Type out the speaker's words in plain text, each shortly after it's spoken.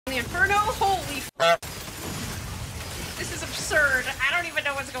Inferno? Holy f. This is absurd. I don't even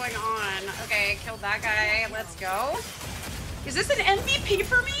know what's going on. Okay, killed that guy. Let's go. Is this an MVP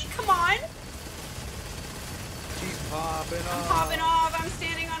for me? Come on. She's popping off. I'm popping off. I'm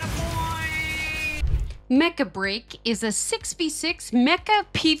standing on a point. Mecha Break is a 6v6 mecha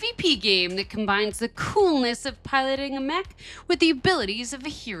PvP game that combines the coolness of piloting a mech with the abilities of a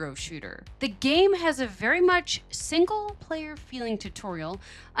hero shooter. The game has a very much single-player feeling tutorial,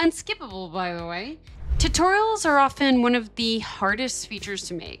 unskippable by the way. Tutorials are often one of the hardest features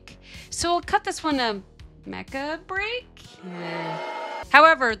to make, so I'll cut this one a Mecha Break?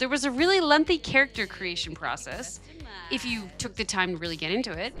 However, there was a really lengthy character creation process, if you took the time to really get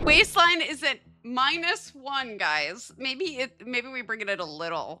into it. Waistline is at -1, guys. Maybe we bring it at a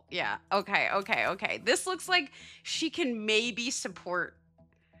little. Yeah, okay. This looks like she can maybe support.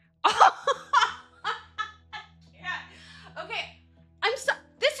 Yeah. Okay, I'm so.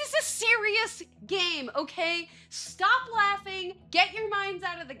 This is a serious game, okay? Stop laughing. Get your minds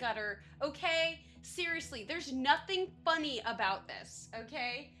out of the gutter, okay? Seriously, there's nothing funny about this,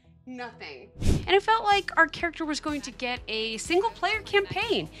 okay? Nothing. And it felt like our character was going to get a single-player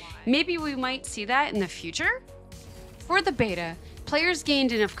campaign. Maybe we might see that in the future? For the beta, players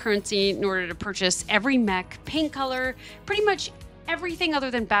gained enough currency in order to purchase every mech, paint color, pretty much everything other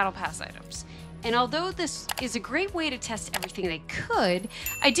than Battle Pass items. And although this is a great way to test everything they could,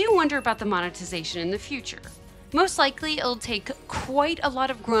 I do wonder about the monetization in the future. Most likely, it'll take quite a lot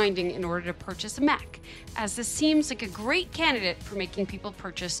of grinding in order to purchase a mech, as this seems like a great candidate for making people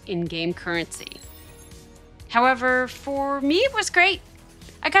purchase in-game currency. However, for me, it was great.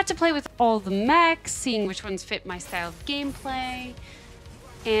 I got to play with all the mechs, seeing which ones fit my style of gameplay,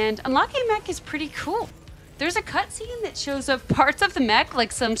 and unlocking a mech is pretty cool. There's a cutscene that shows up parts of the mech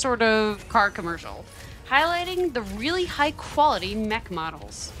like some sort of car commercial, highlighting the really high-quality mech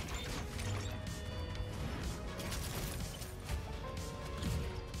models.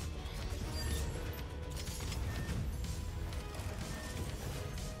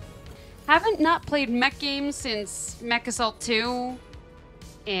 Haven't not played mech games since Mech Assault 2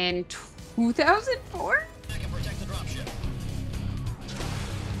 in 2004?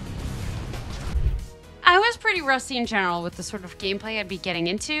 I was pretty rusty in general with the sort of gameplay I'd be getting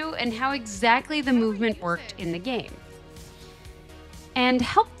into and how exactly the movement worked in the game. And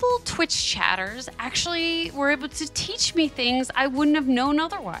helpful Twitch chatters actually were able to teach me things I wouldn't have known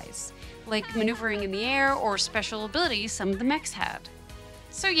otherwise, like maneuvering in the air or special abilities some of the mechs had.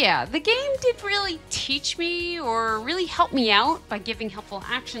 So yeah, the game did really teach me or really help me out by giving helpful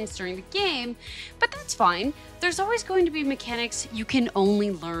actions during the game, but that's fine. There's always going to be mechanics you can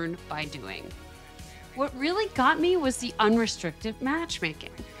only learn by doing. What really got me was the unrestricted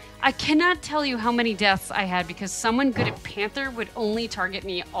matchmaking. I cannot tell you how many deaths I had because someone good at Panther would only target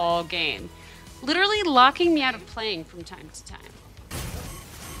me all game, literally locking me out of playing from time to time.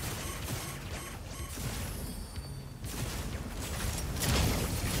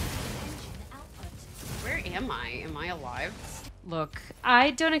 Where am I? Am I alive? Look,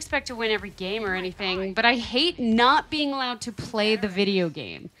 I don't expect to win every game or anything, but I hate not being allowed to play the video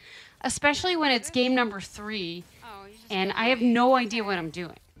game. Especially when it's game number 3, and I have no idea what I'm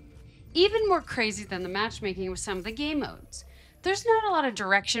doing. Even more crazy than the matchmaking with some of the game modes. There's not a lot of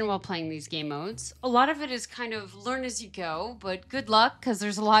direction while playing these game modes. A lot of it is kind of learn as you go, but good luck because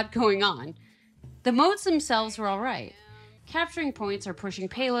there's a lot going on. The modes themselves were alright. Capturing points or pushing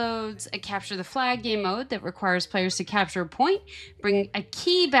payloads, a capture the flag game mode that requires players to capture a point, bring a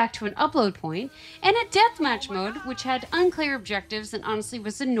key back to an upload point, and a deathmatch mode which had unclear objectives and honestly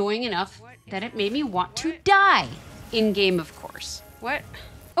was annoying enough that it made me want to die. In-game, of course. What?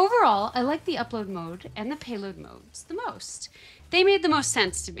 Overall, I like the upload mode and the payload modes the most. They made the most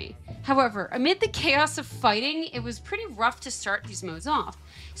sense to me. However, amid the chaos of fighting, it was pretty rough to start these modes off.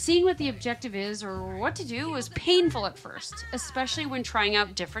 Seeing what the objective is or what to do was painful at first, especially when trying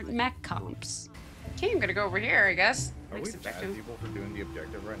out different mech comps. Okay, I'm gonna go over here, I guess. Are we Next objective. bad people for doing the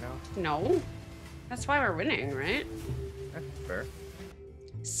objective right now? No. That's why we're winning, right? Fair.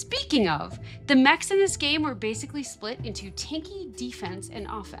 Speaking of, the mechs in this game were basically split into tanky defense and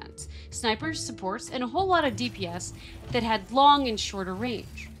offense, snipers, supports, and a whole lot of DPS that had long and shorter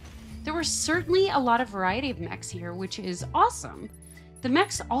range. There was certainly a lot of variety of mechs here, which is awesome. The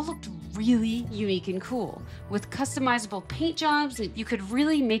mechs all looked really unique and cool, with customizable paint jobs that you could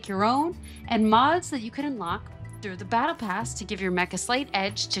really make your own, and mods that you could unlock through the Battle Pass to give your mech a slight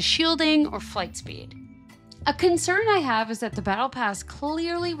edge to shielding or flight speed. A concern I have is that the Battle Pass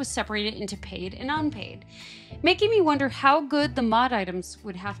clearly was separated into paid and unpaid, making me wonder how good the mod items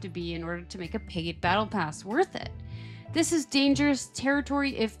would have to be in order to make a paid Battle Pass worth it. This is dangerous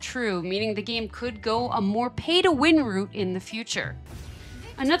territory if true, meaning the game could go a more pay-to-win route in the future.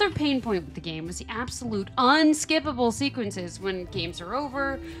 Another pain point with the game was the absolute unskippable sequences when games are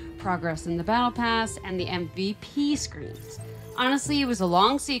over, progress in the battle pass, and the MVP screens. Honestly, it was a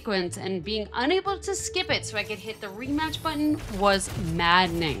long sequence, and being unable to skip it so I could hit the rematch button was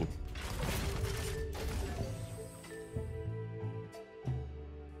maddening.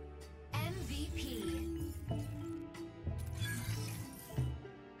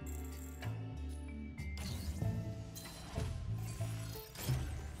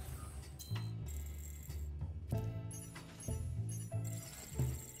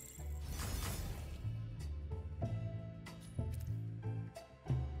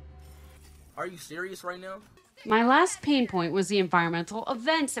 Are you serious right now? My last pain point was the environmental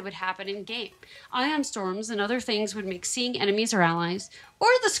events that would happen in-game. Ion storms and other things would make seeing enemies or allies, or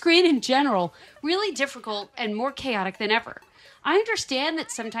the screen in general, really difficult and more chaotic than ever. I understand that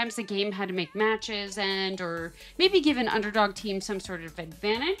sometimes the game had to make matches or maybe give an underdog team some sort of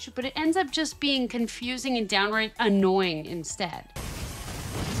advantage, but it ends up just being confusing and downright annoying instead.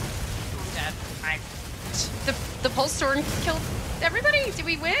 Dead. The pulse storm killed everybody? Did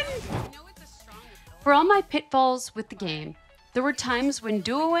we win? For all my pitfalls with the game, there were times when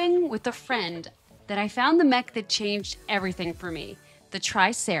duoing with a friend that I found the mech that changed everything for me, the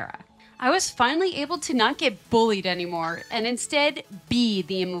Tricera. I was finally able to not get bullied anymore and instead be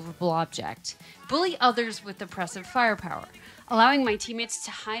the immovable object, bully others with oppressive firepower, allowing my teammates to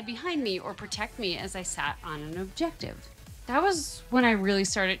hide behind me or protect me as I sat on an objective. That was when I really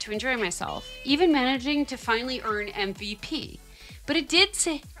started to enjoy myself, even managing to finally earn MVP. But it did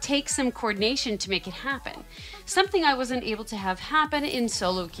take some coordination to make it happen, something I wasn't able to have happen in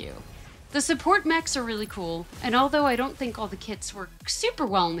solo queue. The support mechs are really cool, and although I don't think all the kits work super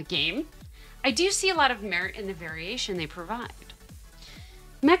well in the game, I do see a lot of merit in the variation they provide.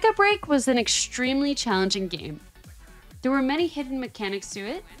 Mecha Break was an extremely challenging game. There were many hidden mechanics to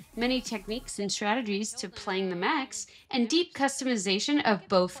it, many techniques and strategies to playing the mechs, and deep customization of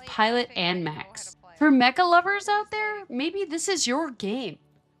both pilot and mechs. For mecha lovers out there, maybe this is your game.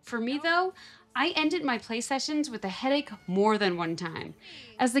 For me though, I ended my play sessions with a headache more than one time,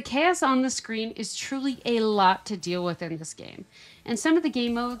 as the chaos on the screen is truly a lot to deal with in this game, and some of the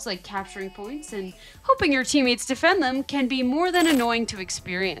game modes like capturing points and hoping your teammates defend them can be more than annoying to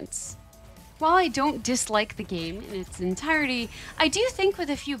experience. While I don't dislike the game in its entirety, I do think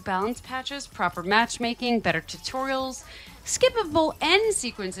with a few balance patches, proper matchmaking, better tutorials, skippable end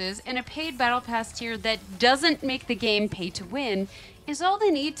sequences, and a paid battle pass tier that doesn't make the game pay to win is all they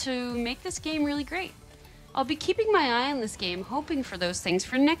need to make this game really great. I'll be keeping my eye on this game, hoping for those things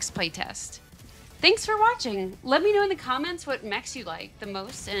for next playtest. Thanks for watching. Let me know in the comments what mechs you like the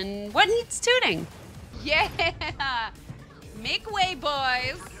most and what needs tuning. Yeah! Make way,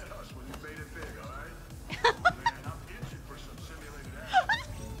 boys!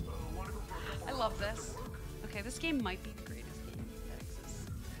 I love this. Okay, this game might be the greatest game that exists.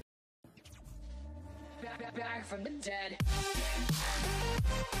 Back from the dead.